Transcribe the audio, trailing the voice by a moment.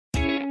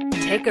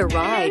Take a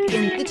ride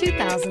in the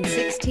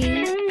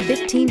 2016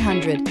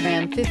 1500.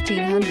 Ram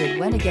 1500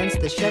 went against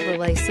the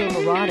Chevrolet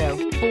Silverado,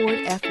 Ford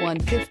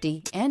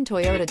F-150, and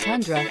Toyota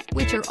Tundra,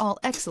 which are all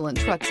excellent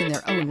trucks in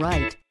their own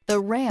right. The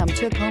Ram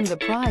took home the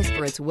prize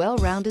for its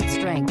well-rounded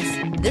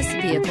strengths. This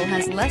vehicle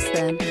has less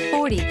than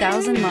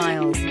 40,000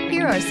 miles.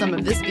 Here are some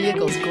of this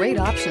vehicle's great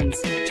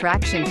options: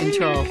 traction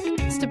control,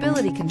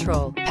 stability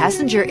control,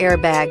 passenger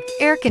airbag,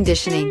 air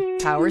conditioning,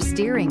 power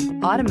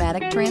steering,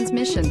 automatic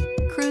transmission,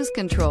 cruise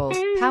control,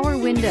 power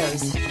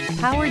windows,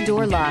 power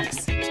door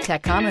locks,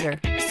 tachometer.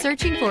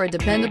 Searching for a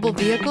dependable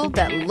vehicle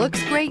that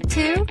looks great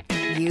too?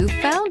 You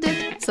found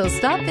it, so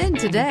stop in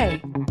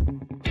today.